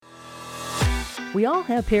We all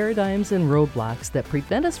have paradigms and roadblocks that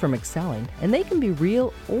prevent us from excelling, and they can be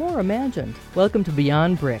real or imagined. Welcome to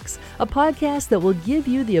Beyond Bricks, a podcast that will give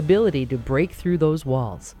you the ability to break through those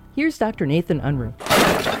walls. Here's Dr. Nathan Unruh.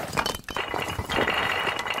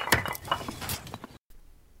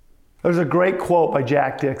 There's a great quote by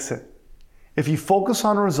Jack Dixon. If you focus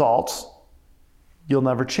on results, you'll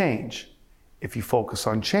never change. If you focus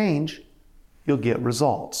on change, you'll get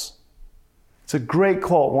results. It's a great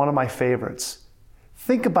quote, one of my favorites.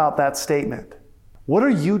 Think about that statement. What are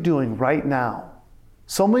you doing right now?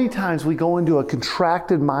 So many times we go into a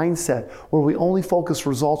contracted mindset where we only focus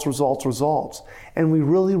results, and we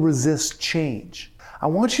really resist change. I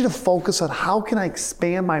want you to focus on how can I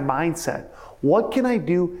expand my mindset? What can I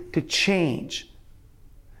do to change?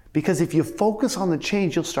 Because if you focus on the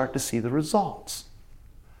change, you'll start to see the results.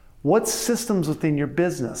 What systems within your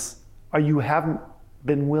business are you haven't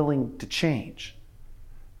been willing to change?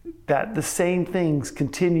 That the same things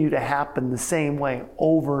continue to happen the same way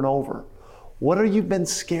over and over. What have you been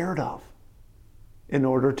scared of in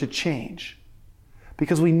order to change?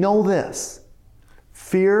 Because we know this.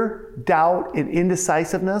 Fear, doubt, and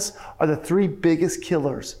indecisiveness are the three biggest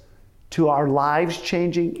killers to our lives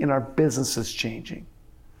changing and our businesses changing.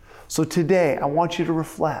 So today, I want you to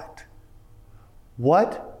reflect.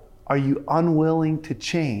 What are you unwilling to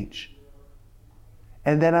change?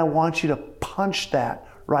 And then I want you to punch that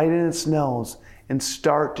right in its nose and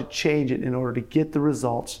start to change it in order to get the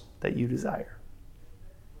results that you desire.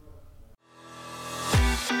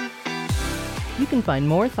 You can find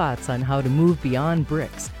more thoughts on how to move beyond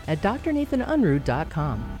bricks at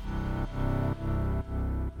drnathanunruh.com.